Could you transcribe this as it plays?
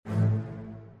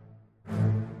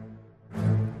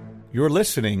You're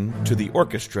listening to the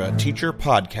Orchestra Teacher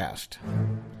Podcast.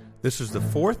 This is the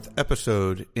fourth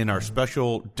episode in our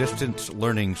special distance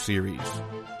learning series.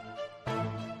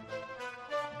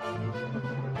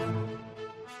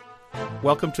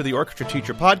 Welcome to the Orchestra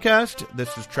Teacher Podcast.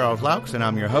 This is Charles Laux, and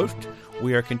I'm your host.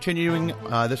 We are continuing.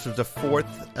 This is the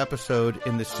fourth episode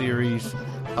in the series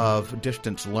of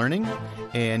distance learning,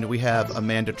 and we have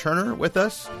Amanda Turner with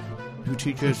us, who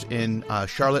teaches in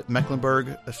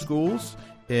Charlotte-Mecklenburg schools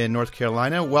in North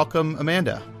Carolina. Welcome,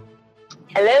 Amanda.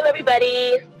 Hello,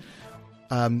 everybody.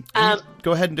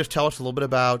 Go ahead and just tell us a little bit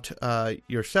about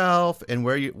yourself and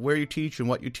where you teach and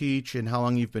what you teach and how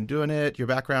long you've been doing it, your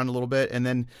background a little bit, and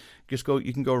then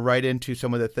you can go right into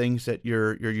some of the things that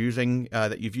you're using,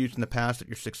 that you've used in the past that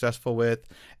you're successful with,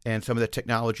 and some of the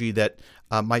technology that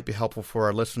might be helpful for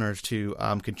our listeners to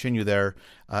continue their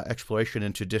exploration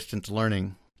into distance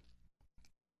learning.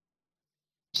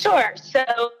 Sure. So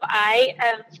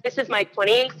this is my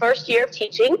 21st year of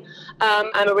teaching.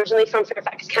 I'm originally from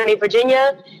Fairfax County,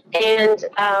 Virginia, and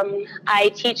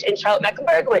I teach in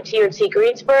Charlotte-Mecklenburg, went to UNC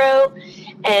Greensboro,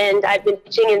 and I've been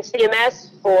teaching in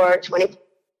CMS for 20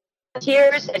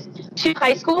 years at two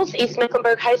high schools, East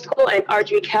Mecklenburg High School and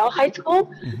Ardrey Kell High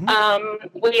School.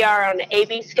 Mm-hmm. We are on an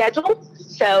AB schedule,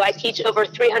 so I teach over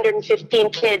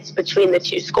 315 kids between the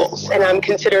two schools, and I'm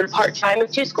considered part-time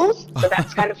of two schools, so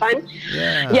that's kind of fun.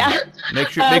 Yeah.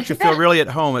 Makes you feel really at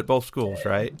home at both schools,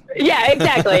 right? Yeah,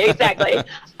 exactly.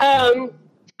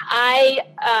 I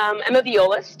am a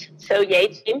violist, so yay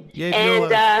team. Yay,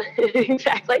 and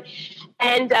exactly.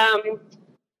 And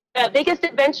the biggest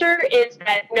adventure is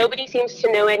that nobody seems to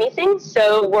know anything,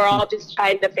 so we're all just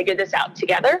trying to figure this out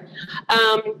together.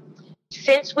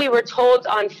 Since we were told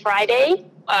on Friday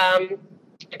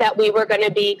that we were going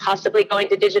to be possibly going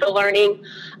to digital learning,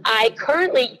 I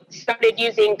currently started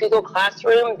using Google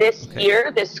Classroom this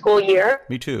school year.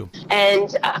 Me too.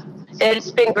 And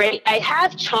it's been great. I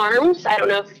have Charms. I don't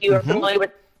know if you are familiar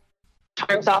with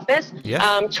Charms office.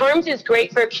 Yeah. Charms is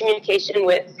great for communication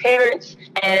with parents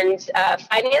and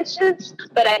finances,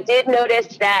 but I did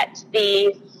notice that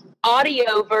the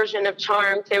audio version of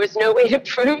Charms, there was no way to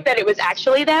prove that it was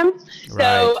actually them. Right.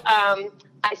 So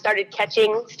I started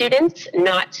catching students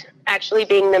not actually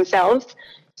being themselves.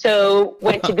 So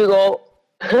went to Google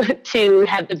to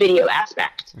have the video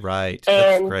aspect. Right.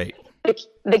 And that's great.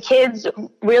 The kids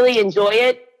really enjoy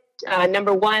it.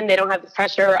 Number one, they don't have the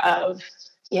pressure of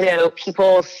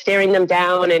people staring them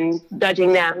down and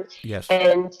judging them. Yes.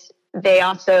 And they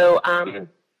also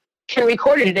can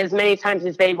record it as many times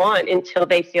as they want until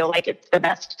they feel like it's the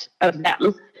best of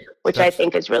them, which I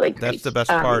think is really great. That's the best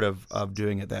part of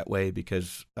doing it that way,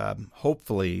 because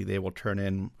hopefully they will turn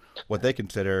in what they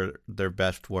consider their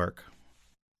best work.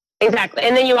 Exactly.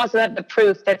 And then you also have the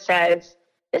proof that says,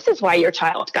 this is why your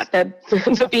child got the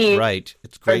B right.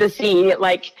 It's great. Or the C.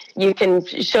 Like, you can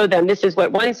show them this is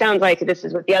what one sounds like, this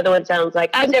is what the other one sounds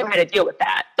like. I've never had to deal with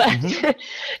that, but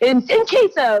in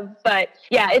case of, but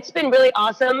yeah, it's been really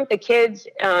awesome. The kids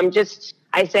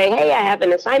I say, hey, I have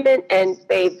an assignment, and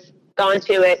they've gone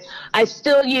to it. I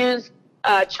still use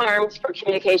Charms for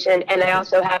communication, and I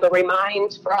also have a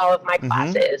Remind for all of my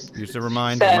classes. Use the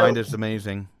Remind. Remind is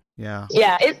amazing. Yeah.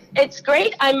 Yeah, it's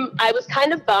great. I was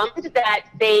kind of bummed that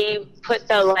they put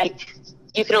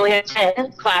you can only have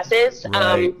 10 classes.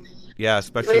 Right. Yeah,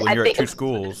 especially when you're at two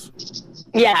schools.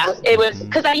 Yeah, it was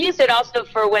because I used it also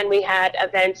for when we had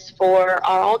events for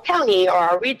our county or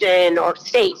our region or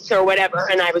states or whatever,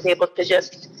 and I was able to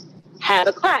just have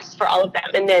a class for all of them,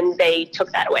 and then they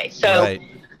took that away. So right.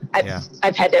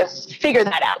 I've had to figure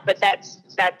that out, but that's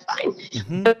fine.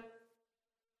 Mm-hmm.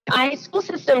 My school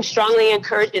system strongly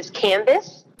encourages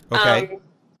Canvas. Okay.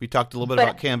 We talked a little bit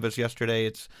about Canvas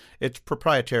yesterday. It's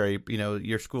proprietary.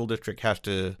 Your school district has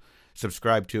to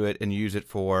subscribe to it and use it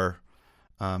for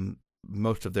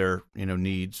most of their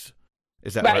needs.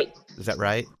 Is that right? Is that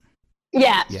right?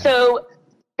 Yeah. So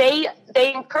they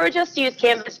encourage us to use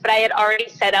Canvas, but I had already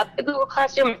set up the Google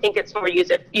Classroom. I think it's more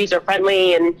user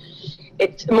friendly and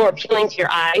it's more appealing to your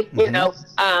eye.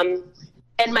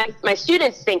 And my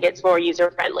students think it's more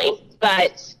user-friendly,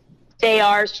 but they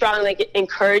are strongly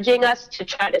encouraging us to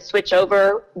try to switch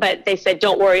over. But they said,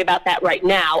 don't worry about that right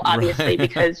now, obviously,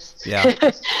 because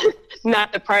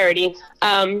not the priority.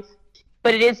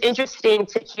 But it is interesting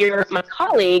to hear my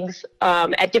colleagues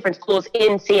at different schools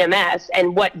in CMS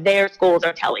and what their schools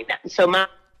are telling them. So my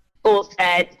school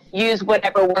said, use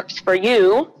whatever works for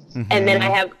you. And then I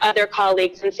have other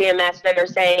colleagues in CMS that are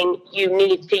saying you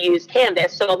need to use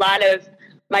Canvas. So a lot of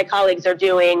my colleagues are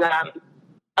doing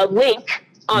a link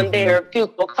on their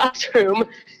Google Classroom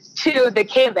to the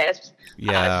Canvas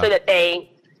so that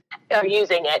they are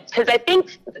using it, because I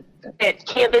think that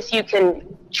Canvas you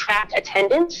can track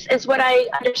attendance is what I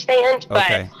understand,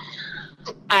 Okay.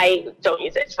 but I don't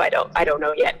use it, so I don't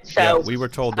know yet. So yeah, we were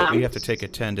told that we have to take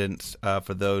attendance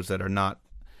for those that are not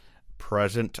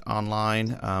present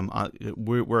online.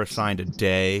 We're assigned a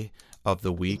day of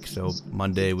the week, so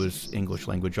Monday was English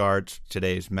Language Arts,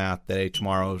 today's Math Day,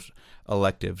 tomorrow's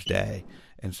Electives Day,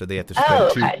 and so they have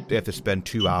to spend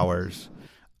 2 hours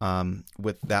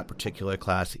with that particular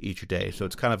class each day. So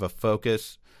it's kind of a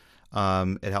focus.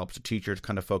 It helps the teachers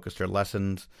kind of focus their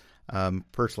lessons.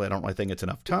 Personally, I don't really think it's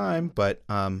enough time, but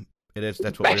it is.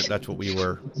 That's what we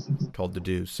were told to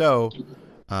do. So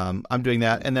I'm doing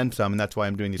that and then some, and that's why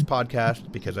I'm doing these podcasts,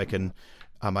 because I can,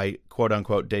 my quote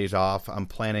unquote days off, I'm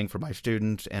planning for my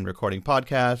students and recording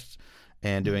podcasts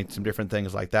and doing some different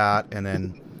things like that. And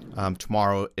then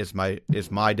tomorrow is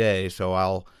my day, so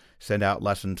I'll send out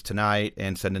lessons tonight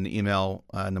and send an email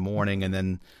in the morning, and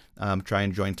then try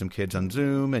and join some kids on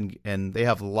Zoom, and they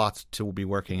have lots to be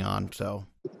working on. So.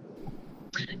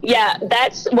 Yeah,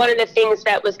 that's one of the things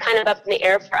that was kind of up in the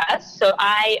air for us. So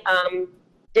I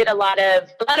did a lot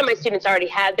of my students already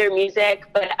had their music,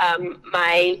 but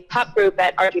my pop group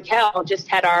at RGCal just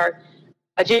had our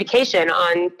adjudication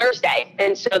on Thursday,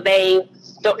 and so they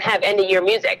don't have end of year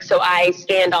music. So I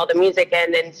scanned all the music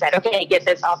in and said, okay, get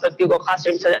this off of Google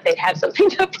Classroom so that they'd have something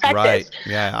to practice. Right.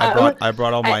 Yeah, I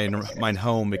brought all mine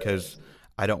home because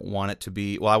I don't want it to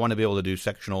be. Well, I want to be able to do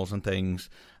sectionals and things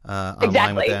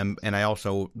online with them, and I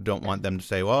also don't want them to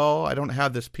say, well, I don't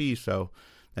have this piece, so.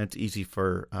 And it's easy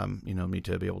for me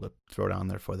to be able to throw it on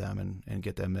there for them and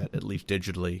get them at least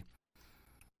digitally.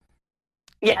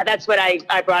 Yeah, that's what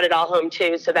I brought it all home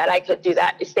too, so that I could do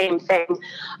that same thing.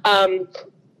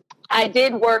 I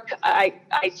did work. I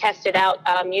tested out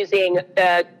using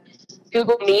the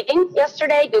Google Meeting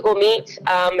yesterday, Google Meet,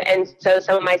 and so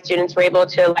some of my students were able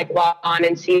to log on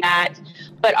and see that.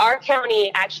 But our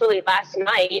county actually last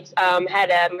night had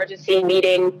an emergency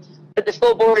meeting with the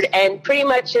school board and pretty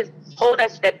much has told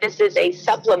us that this is a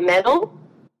supplemental,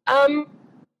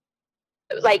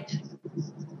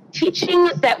 teaching,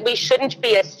 that we shouldn't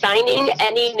be assigning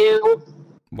any new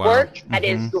work that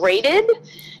is graded.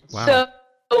 Wow.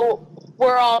 So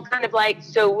we're all kind of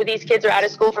so these kids are out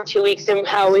of school for 2 weeks, and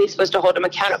how are we supposed to hold them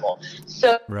accountable?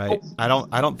 So right. I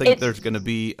don't think there's going to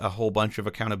be a whole bunch of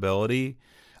accountability.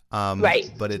 Right.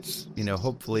 But it's,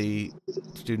 hopefully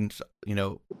students,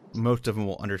 most of them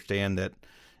will understand that,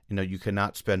 you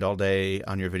cannot spend all day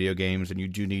on your video games, and you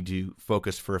do need to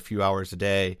focus for a few hours a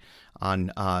day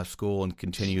on school and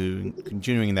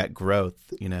continuing that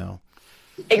growth,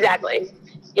 Exactly.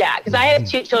 Yeah, because I have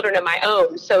 2 children of my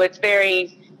own, so it's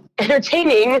very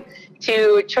entertaining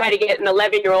to try to get an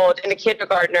 11-year-old and a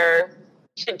kindergartner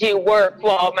to do work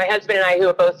while my husband and I, who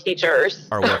are both teachers,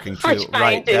 are working too.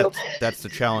 Right. That's the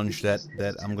challenge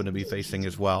that I'm going to be facing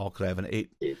as well, because I have an 8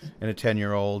 and a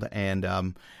 10-year-old,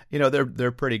 and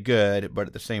they're pretty good, but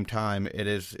at the same time, it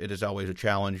is always a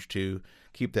challenge to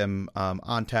keep them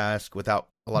on task without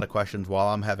a lot of questions while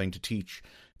I'm having to teach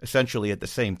essentially at the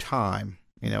same time.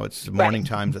 It's the morning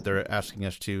times that they're asking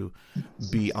us to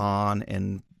be on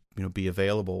and be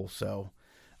available. So.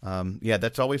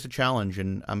 That's always a challenge,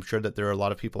 and I'm sure that there are a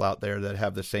lot of people out there that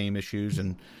have the same issues,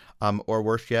 and or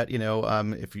worse yet,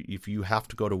 if you have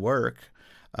to go to work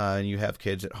and you have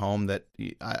kids at home,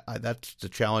 that's the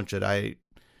challenge that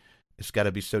it's got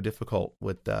to be so difficult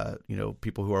with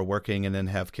people who are working and then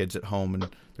have kids at home, and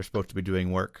they're supposed to be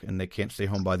doing work and they can't stay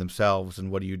home by themselves,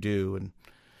 and what do you do? And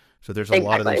so there's a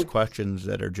lot of these questions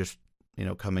that are just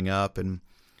coming up, and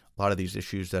a lot of these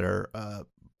issues that are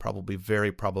probably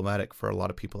very problematic for a lot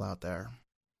of people out there.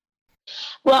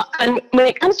 Well, when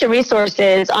it comes to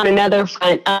resources, on another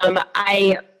front,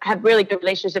 I have really good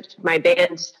relationships with my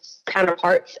band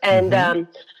counterparts, and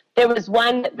there was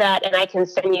one that, and I can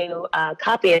send you a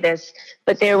copy of this,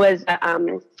 but there was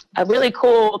a really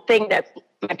cool thing that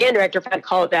my band director had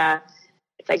called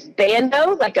it's like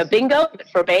Bando, like a bingo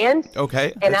for bands.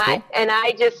 Okay. And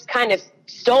I just kind of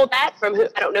stole that from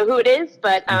I don't know who it is,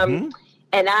 but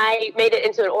and I made it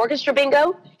into an orchestra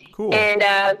bingo. Cool. And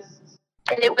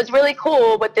it was really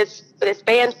cool what this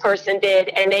band person did,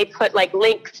 and they put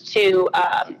links to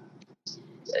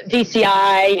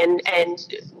DCI and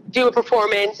do a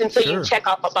performance, and so you check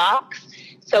off a box.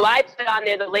 So I put on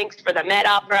there the links for the Met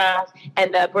Opera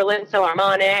and the Berlin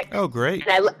Philharmonic. Oh, great!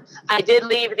 And I did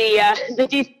leave the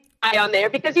DCI on there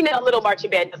because a little marching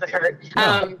band doesn't hurt.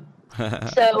 No.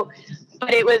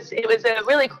 but it was a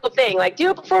really cool thing. Like, do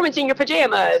a performance in your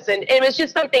pajamas, and it was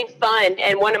just something fun.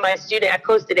 And one of my students, I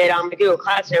posted it on my Google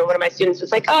Classroom. One of my students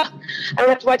was like, "Oh, I don't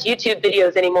have to watch YouTube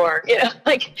videos anymore."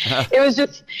 Like he was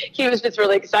just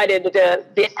really excited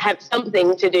to have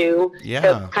something to do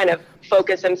to kind of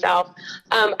focus himself.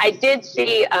 I did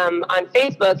see on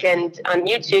Facebook and on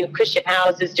YouTube, Christian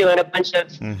House is doing a bunch of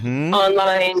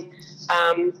online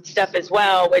stuff as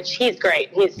well, which he's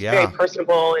great. He's very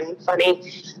personable and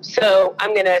funny. So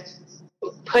I'm going to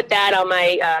put that on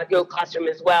my Google Classroom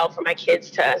as well for my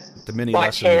kids to the mini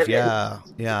watch lessons. him.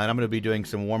 And I'm going to be doing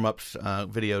some warm-ups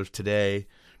videos today,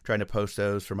 trying to post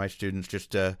those for my students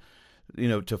just to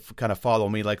kind of follow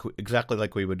me exactly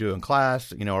like we would do in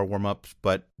class, our warm-ups,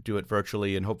 but do it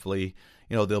virtually, and hopefully,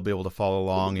 they'll be able to follow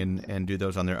along and do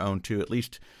those on their own too, at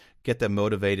least get them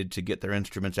motivated to get their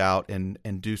instruments out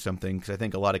and do something, because I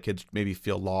think a lot of kids maybe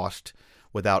feel lost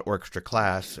without orchestra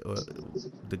class.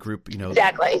 The group,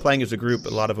 exactly. Playing as a group, a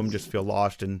lot of them just feel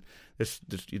lost, and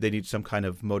they need some kind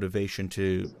of motivation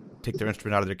to take their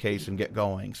instrument out of their case and get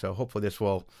going. So hopefully this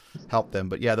will help them.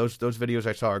 But yeah, those videos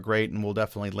I saw are great, and we'll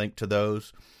definitely link to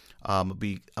those. I'm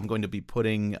going to be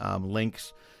putting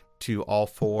links to all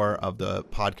 4 of the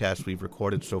podcasts we've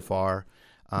recorded so far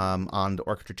on the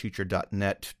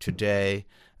orchestrateacher.net today.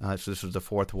 So this is the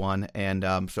 4th one,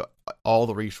 and so all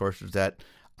the resources that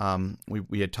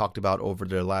we had talked about over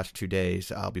the last 2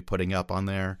 days, I'll be putting up on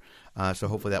there. So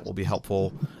hopefully that will be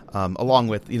helpful, along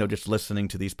with just listening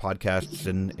to these podcasts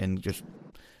and just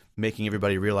making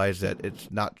everybody realize that it's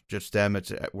not just them.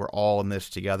 We're all in this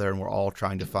together, and we're all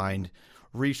trying to find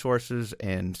resources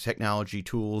and technology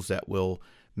tools that will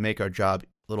make our job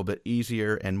a little bit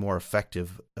easier and more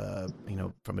effective,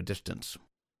 from a distance.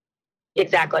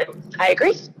 Exactly. I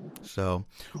agree. So,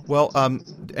 well,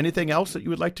 anything else that you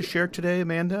would like to share today,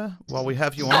 Amanda, while we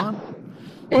have you on?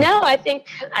 No, I think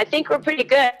we're pretty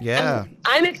good. Yeah.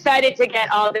 I'm excited to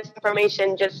get all this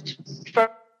information just from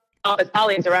all the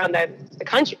colleagues around the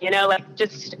country,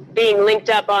 just being linked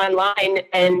up online,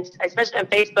 and especially on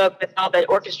Facebook with all the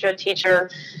orchestra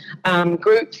teacher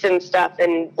groups and stuff,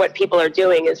 and what people are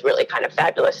doing is really kind of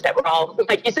fabulous that we're all,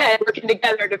 like you said, working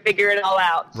together to figure it all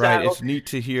out. Right. So, it's neat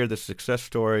to hear the success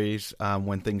stories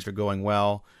when things are going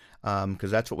well,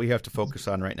 because that's what we have to focus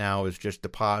on right now, is just the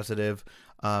positive,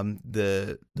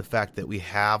 the fact that we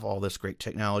have all this great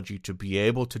technology to be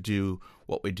able to do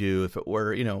what we do. If it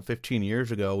were 15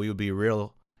 years ago, we would be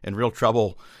in real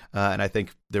trouble, and I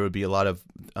think there would be a lot of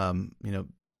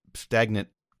stagnant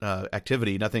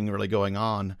activity, nothing really going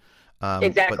on.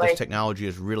 Exactly. But this technology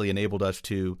has really enabled us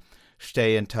to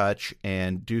stay in touch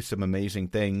and do some amazing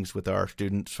things with our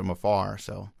students from afar.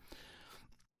 So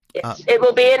it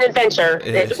will be an adventure.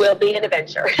 It will be an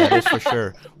adventure. That is for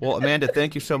sure. Well, Amanda,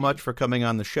 thank you so much for coming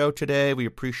on the show today. We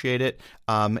appreciate it.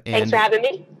 And thanks for having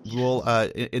me. We'll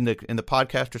in the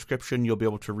podcast description, you'll be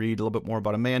able to read a little bit more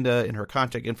about Amanda and her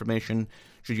contact information.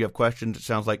 Should you have questions, it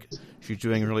sounds like she's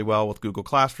doing really well with Google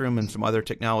Classroom and some other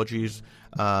technologies.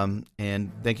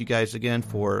 And thank you guys again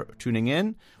for tuning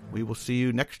in. We will see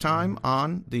you next time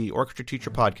on the Orchestra Teacher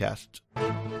Podcast.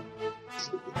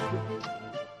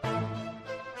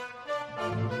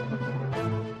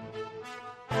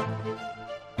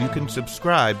 You can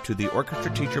subscribe to the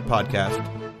Orchestra Teacher Podcast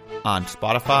on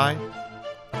Spotify,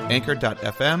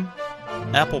 Anchor.fm,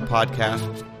 Apple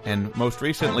Podcasts, and most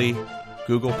recently,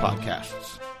 Google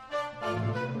Podcasts.